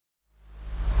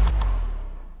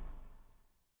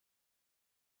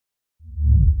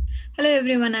Hello,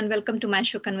 everyone, and welcome to my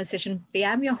show Conversation Priya.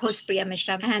 I'm your host, Priya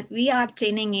Mishra, and we are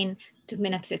tuning in to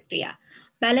Minutes with Priya,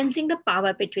 balancing the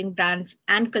power between brands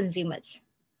and consumers.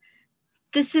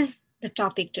 This is the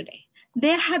topic today.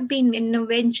 There have been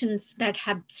innovations that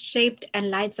have shaped the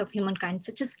lives of humankind,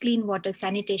 such as clean water,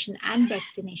 sanitation, and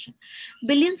vaccination.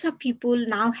 Billions of people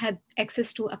now have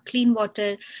access to a clean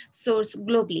water source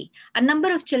globally. A number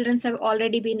of children have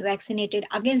already been vaccinated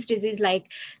against diseases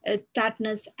like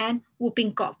tetanus and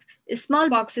whooping cough.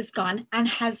 Smallpox is gone and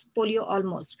has polio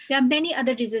almost. There are many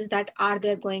other diseases that are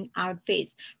there going out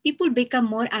phase. People become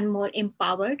more and more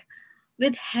empowered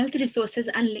with health resources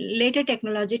and later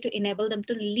technology to enable them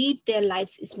to lead their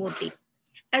lives smoothly.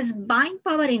 As buying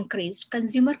power increased,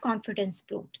 consumer confidence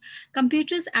bloomed.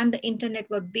 Computers and the internet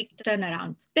were big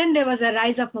turnarounds. Then there was a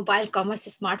rise of mobile commerce,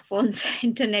 smartphones,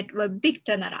 internet were big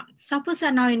turnarounds. Shoppers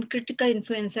are now in critical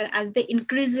influencer as they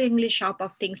increasingly shop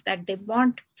of things that they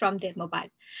want from their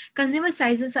mobile. Consumer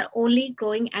sizes are only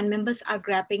growing and members are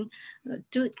grabbing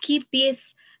to keep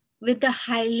pace with the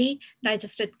highly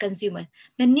digested consumer.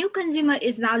 The new consumer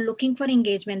is now looking for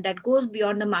engagement that goes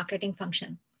beyond the marketing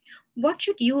function. What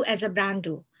should you as a brand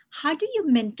do? How do you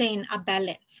maintain a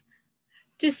balance?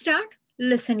 To start,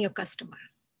 listen your customer.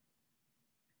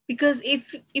 Because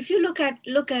if you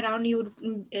look around you,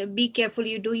 be careful,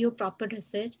 you do your proper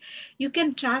research, you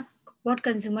can track what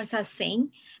consumers are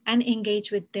saying and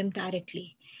engage with them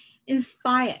directly.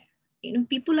 Inspire.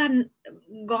 People are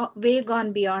way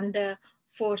gone beyond the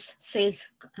force sales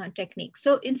technique.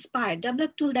 So inspire,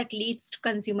 develop tool that leads to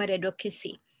consumer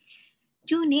advocacy.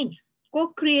 Tune in,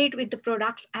 co-create with the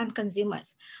products and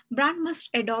consumers. Brand must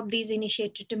adopt these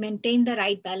initiatives to maintain the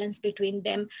right balance between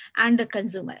them and the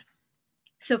consumer.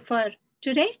 So for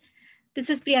today, this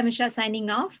is Priya Mishra signing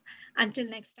off. Until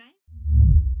next time.